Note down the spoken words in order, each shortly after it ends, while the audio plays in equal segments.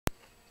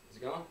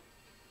ago.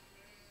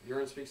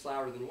 Urine speaks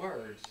louder than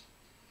words.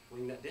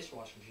 Wingnut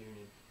Dishwasher's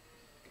union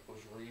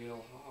goes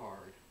real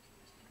hard.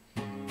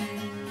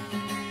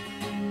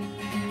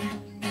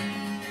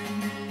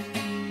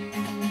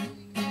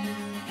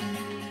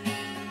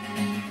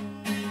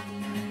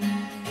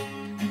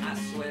 I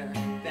swear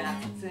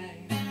that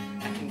today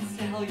I can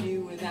tell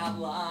you without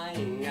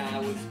lying, I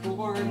was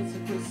born to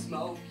quit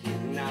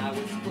smoking, I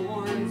was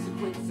born to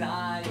quit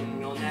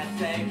dying on that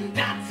day.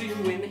 Not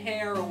doing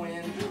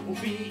heroin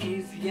will be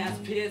easy as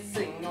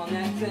pissing on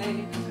that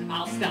day.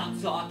 I'll stop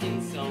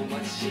talking so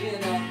much shit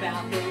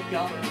about the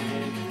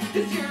government,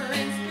 'cause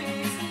urine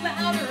speaks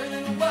louder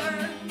than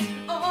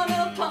words on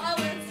a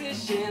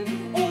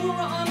politician or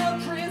on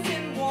a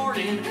prison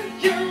warden.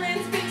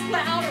 Urine speaks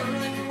louder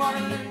than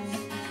words.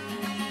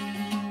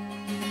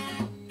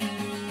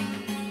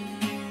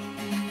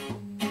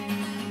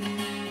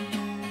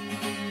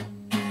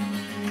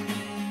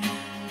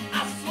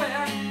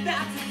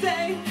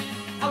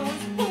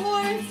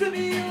 To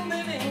be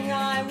living,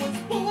 I was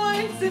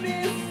born to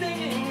be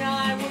singing,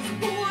 I was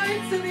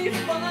born to be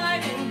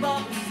fighting,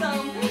 but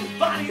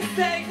somebody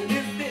say,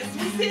 is this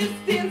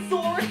resistance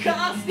or a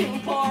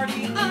costume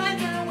party?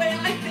 Either way,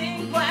 I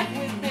think black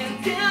with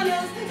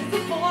bandanas is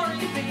a boring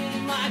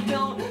theme. I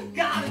don't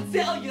gotta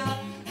tell ya,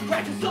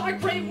 crackers are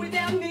great with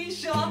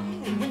amnesia.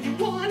 When you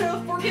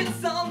wanna forget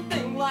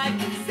something like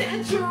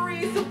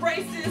centuries of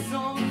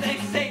racism, they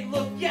say,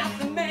 look at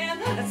the man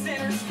at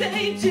center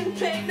stage and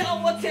pay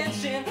no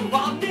attention,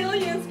 while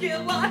millions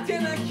get locked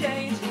in a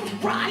cage.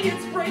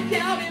 Riots break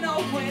out in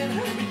Oakland,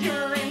 but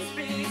you're